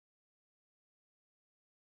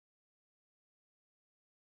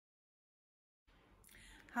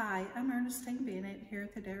Hi, I'm Ernestine Bennett here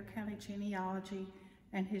at the Adair County Genealogy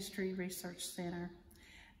and History Research Center.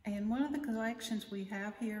 And one of the collections we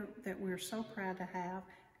have here that we're so proud to have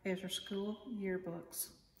is our school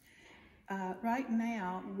yearbooks. Right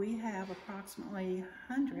now we have approximately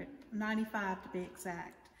 195 to be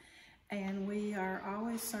exact, and we are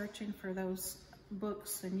always searching for those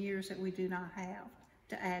books and years that we do not have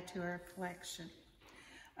to add to our collection.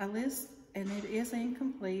 A list, and it is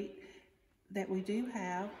incomplete, that we do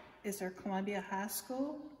have is our Columbia High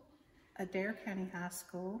School, Adair County High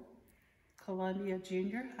School, Columbia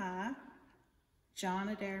Junior High, John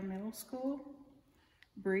Adair Middle School,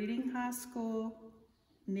 Breeding High School,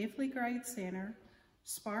 Nifley Grade Center,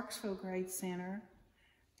 Sparksville Grade Center,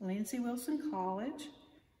 Lindsey Wilson College,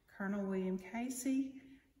 Colonel William Casey,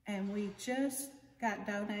 and we just got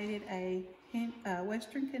donated a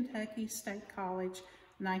Western Kentucky State College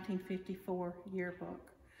 1954 yearbook.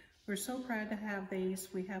 We're so proud to have these.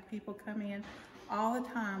 We have people come in all the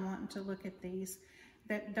time wanting to look at these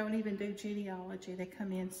that don't even do genealogy. They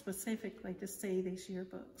come in specifically to see these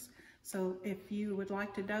yearbooks. So if you would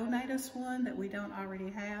like to donate us one that we don't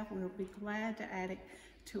already have, we'll be glad to add it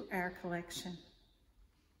to our collection.